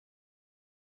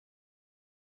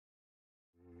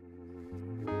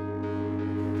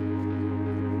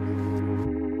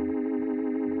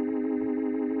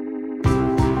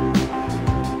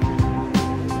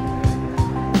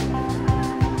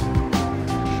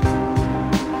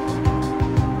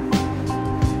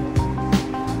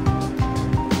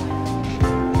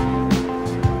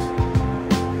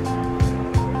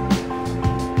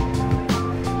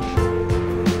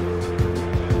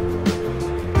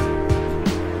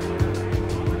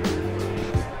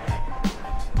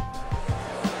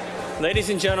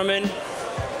Ladies and gentlemen,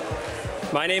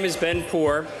 my name is Ben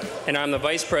Poore, and I'm the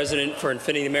Vice President for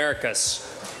Infiniti Americas.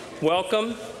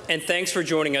 Welcome, and thanks for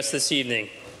joining us this evening.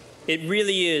 It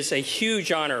really is a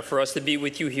huge honor for us to be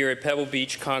with you here at Pebble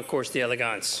Beach Concours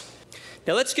d'Elegance.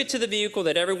 Now let's get to the vehicle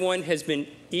that everyone has been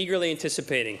eagerly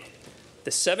anticipating, the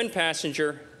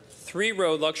 7-passenger,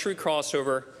 3-row luxury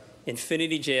crossover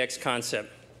Infiniti JX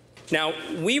Concept. Now,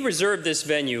 we reserved this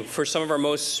venue for some of our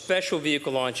most special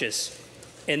vehicle launches,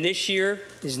 and this year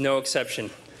is no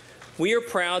exception. We are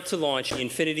proud to launch the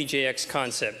Infiniti JX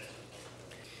Concept.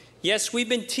 Yes, we've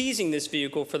been teasing this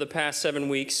vehicle for the past 7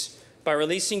 weeks by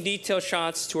releasing detailed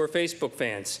shots to our Facebook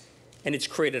fans, and it's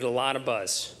created a lot of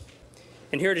buzz.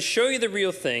 And here to show you the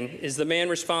real thing is the man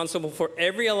responsible for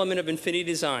every element of Infiniti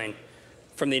design,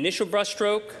 from the initial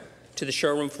brushstroke to the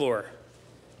showroom floor.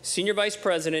 Senior Vice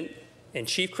President and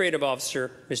Chief Creative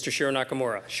Officer, Mr. Shiro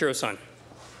Nakamura. Shiro-san.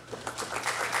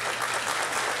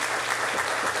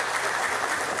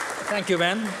 Thank you,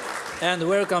 Ben, and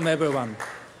welcome everyone.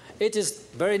 It is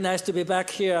very nice to be back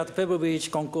here at Pebble Beach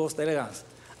Concours d'Elegance,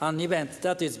 an event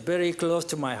that is very close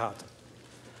to my heart.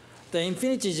 The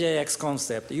Infiniti JX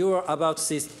Concept you are about to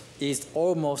see is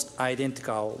almost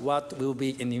identical what will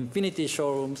be in Infiniti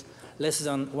showrooms less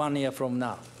than 1 year from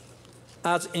now.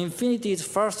 As Infiniti's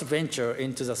first venture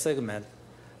into the segment,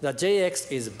 the JX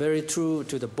is very true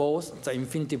to both the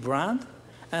Infiniti brand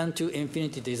and to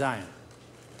Infiniti design.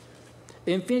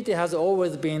 Infiniti has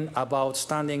always been about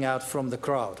standing out from the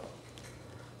crowd,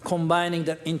 combining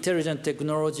the intelligent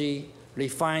technology,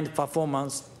 refined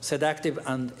performance, seductive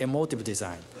and emotive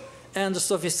design, and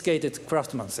sophisticated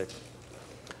craftsmanship.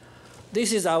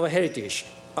 This is our heritage,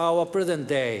 our present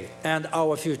day, and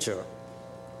our future.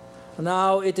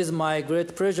 Now it is my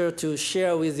great pleasure to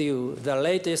share with you the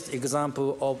latest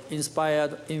example of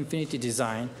inspired Infiniti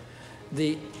design,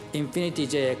 the Infiniti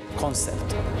JX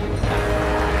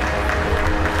Concept.